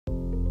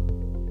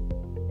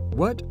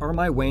What are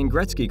my Wayne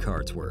Gretzky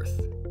cards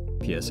worth?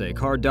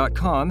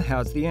 PSAcard.com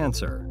has the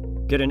answer.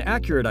 Get an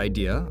accurate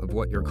idea of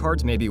what your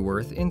cards may be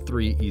worth in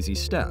 3 easy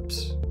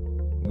steps.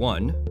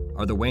 1.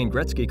 Are the Wayne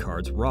Gretzky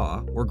cards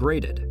raw or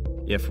graded?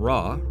 If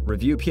raw,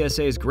 review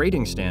PSA's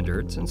grading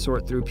standards and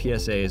sort through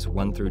PSA's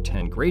 1 through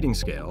 10 grading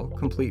scale,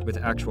 complete with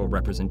actual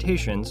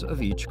representations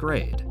of each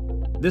grade.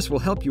 This will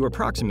help you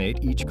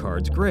approximate each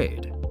card's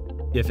grade.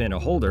 If in a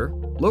holder,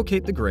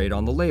 locate the grade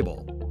on the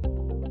label.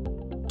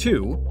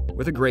 2.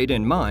 With a grade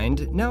in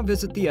mind, now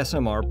visit the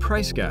SMR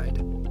Price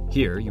Guide.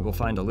 Here you will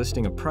find a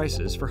listing of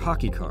prices for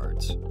hockey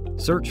cards.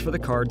 Search for the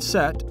card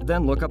set,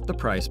 then look up the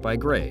price by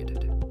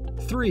grade.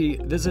 3.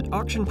 Visit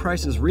Auction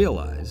Prices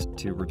Realized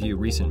to review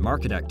recent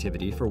market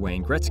activity for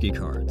Wayne Gretzky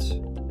cards.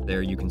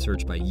 There you can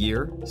search by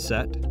year,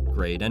 set,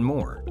 grade, and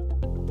more.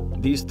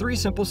 These 3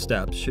 simple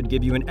steps should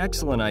give you an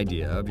excellent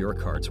idea of your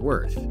card's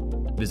worth.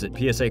 Visit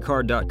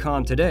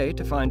PSAcard.com today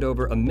to find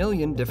over 1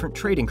 million different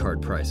trading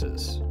card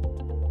prices.